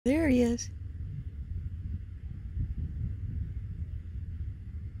is.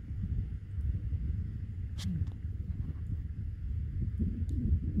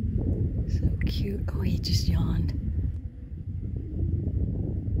 So cute. Oh, he just yawned.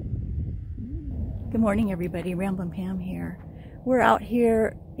 Good morning, everybody. Ramblin' Pam here. We're out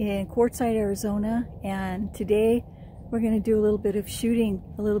here in Quartzsite, Arizona, and today we're going to do a little bit of shooting,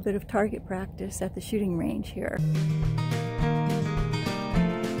 a little bit of target practice at the shooting range here.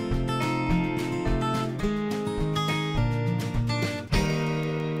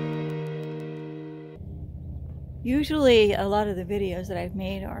 Usually a lot of the videos that I've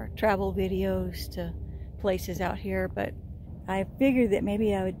made are travel videos to places out here, but I figured that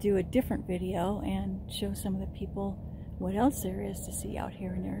maybe I would do a different video and show some of the people what else there is to see out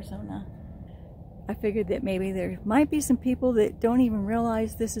here in Arizona. I figured that maybe there might be some people that don't even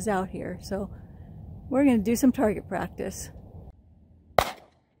realize this is out here, so we're going to do some target practice.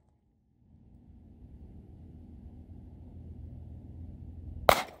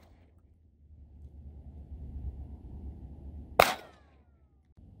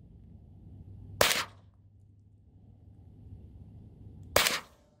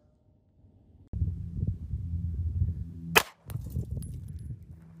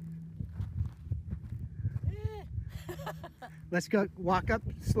 Let's go walk up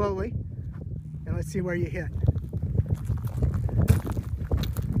slowly and let's see where you hit.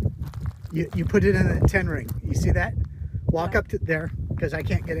 You put it in a 10 ring. You see that? Walk up to there because I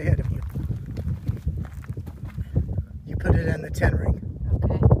can't get ahead of you. You put it in the 10 ring.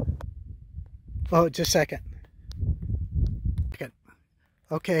 Okay. Oh, just a second.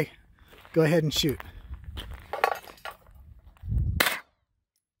 Okay, go ahead and shoot.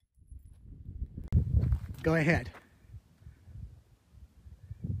 Go ahead.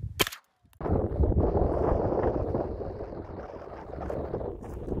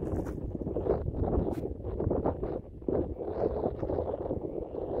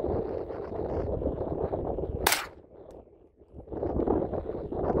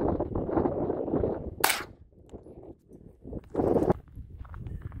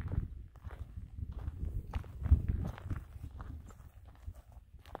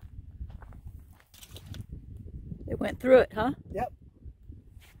 It went through it, huh? Yep.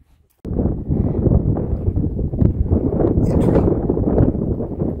 Entry.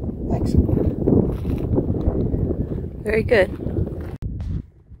 Exit. Very good.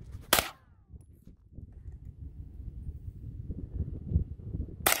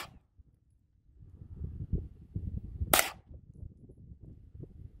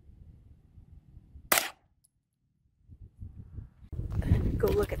 Go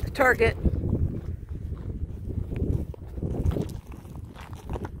look at the target.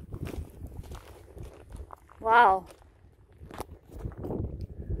 Wow.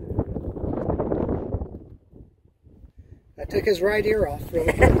 I took his right ear off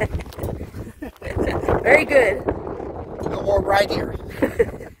really good. Very good. No more right ear.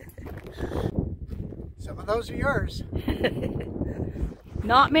 Some of those are yours.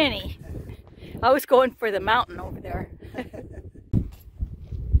 Not many. I was going for the mountain over there.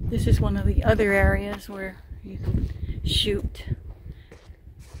 This is one of the other areas where you can shoot.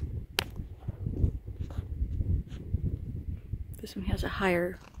 This one has a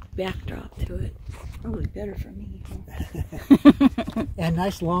higher backdrop to it. Probably better for me. And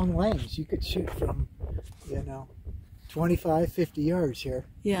nice long lanes. You could shoot from, 25, 50 yards here.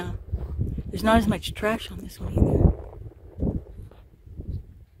 Yeah. There's not as much trash on this one either.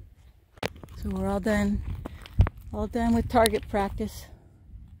 So we're all done. All done with target practice.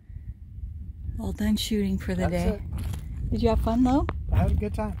 All done shooting for the day. It. Did you have fun though? I had a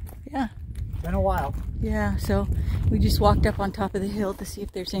good time. Yeah. Been a while. Yeah, so we just walked up on top of the hill to see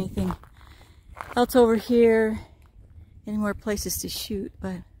if there's anything else over here, any more places to shoot,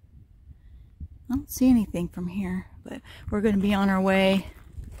 but I don't see anything from here. But we're going to be on our way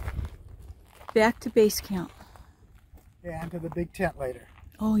back to base camp. Yeah, and to the big tent later.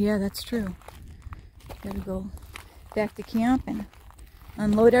 Oh yeah, that's true. Got to go back to camp and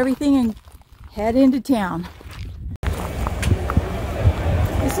unload everything and head into town.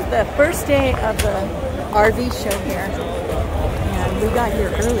 This is the first day of the RV show here, and we got here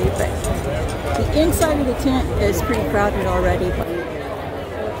early, but the inside of the tent is pretty crowded already.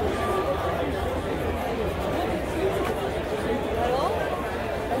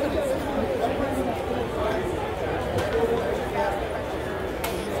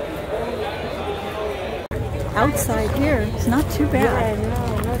 Outside here, it's not too bad.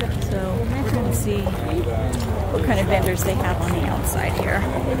 So we're going to see what kind of vendors they have on the outside here.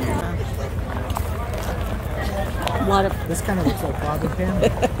 lot of... This kind of looks like bobby pin.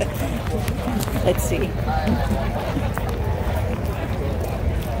 Let's see.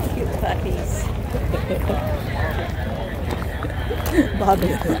 Cute puppies.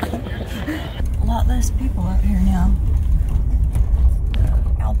 Bobby. A lot less people out here now.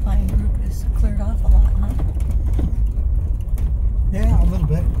 The Alpine group has cleared off a lot, huh? Yeah, a little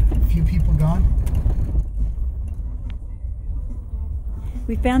bit. A few people gone.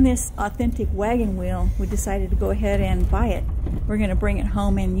 We found this authentic wagon wheel. We decided to go ahead and buy it. We're going to bring it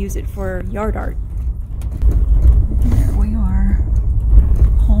home and use it for yard art. There we are.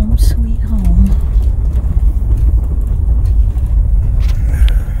 Home sweet home.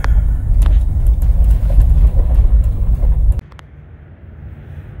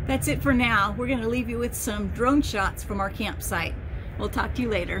 That's it for now. We're going to leave you with some drone shots from our campsite. We'll talk to you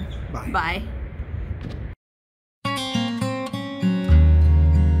later. Bye. Bye.